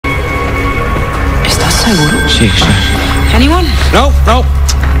Seguro? Sí. Anyone? No.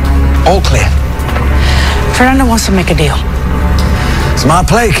 All clear. Fernando wants to make a deal. Smart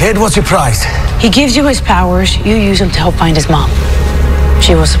play, kid. What's your price? He gives you his powers. You use them to help find his mom.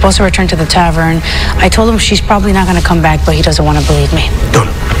 She was supposed to return to the tavern. I told him she's probably not going to come back, but he doesn't want to believe me. Done.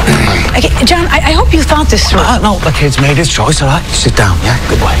 Okay, John, I hope you thought this through. No, the kid's made his choice, all right? Sit down, yeah?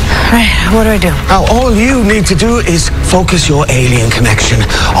 Good boy. All right, what do I do? Now, all you need to do is focus your alien connection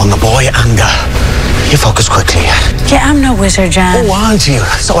on the boy Anger. You focus quickly, yeah? Yeah, I'm no wizard, John. Oh, aren't you?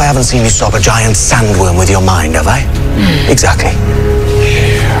 So I haven't seen you stop a giant sandworm with your mind, have I? Exactly.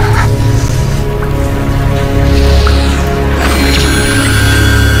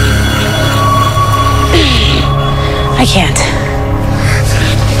 I can't.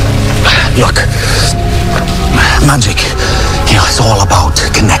 Look, magic, it's all about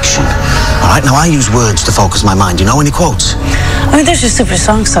connection. All right, now I use words to focus my mind. You know any quotes? I mean, there's a stupid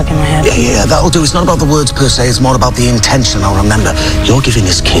song stuck in my head. Yeah, that'll do. It's not about the words per se, it's more about the intention. Now remember, you're giving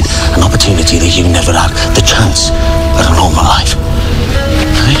this kid an opportunity that you never had, the chance at a normal life.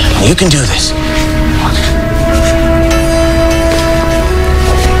 Right? You can do this.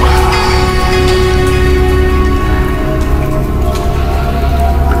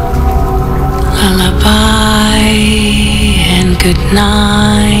 Lullaby and good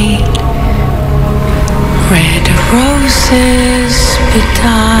night. Red roses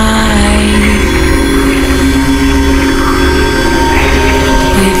bedight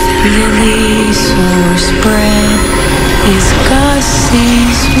with lilies o'erspread is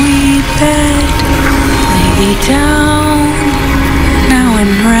Gussie's wee bed. Lay thee down now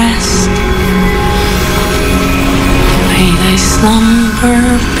and rest. May thy slumber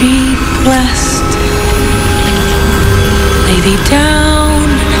be blessed. Lay thee down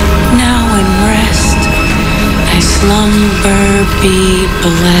now and rest. Thy slumber be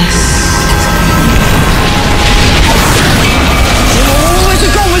blessed. Where's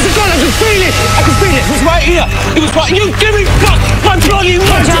it gone? I can feel it. It was right here. It was right. You give me back my bloody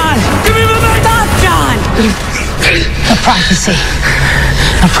magic. John! Give me my magic. Stop, John! The prophecy.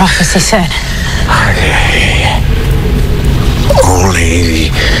 The prophecy said. Only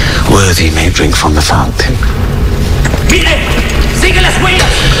the worthy may drink from the fountain. You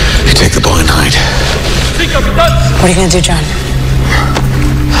take the boy and hide. What are you gonna do, John?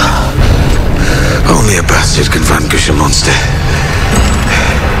 Only a bastard can vanquish a monster.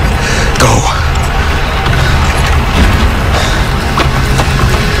 Go.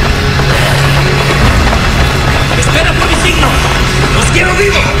 Espera por mi signo. Los quiero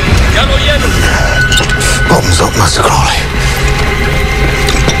vivos. Ya lo lleno. Bottoms up, Master Crowley.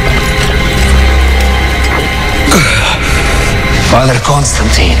 Father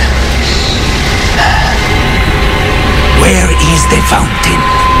Constantine, where is the fountain?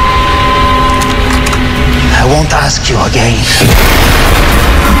 I won't ask you again.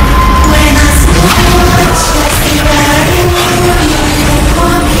 When I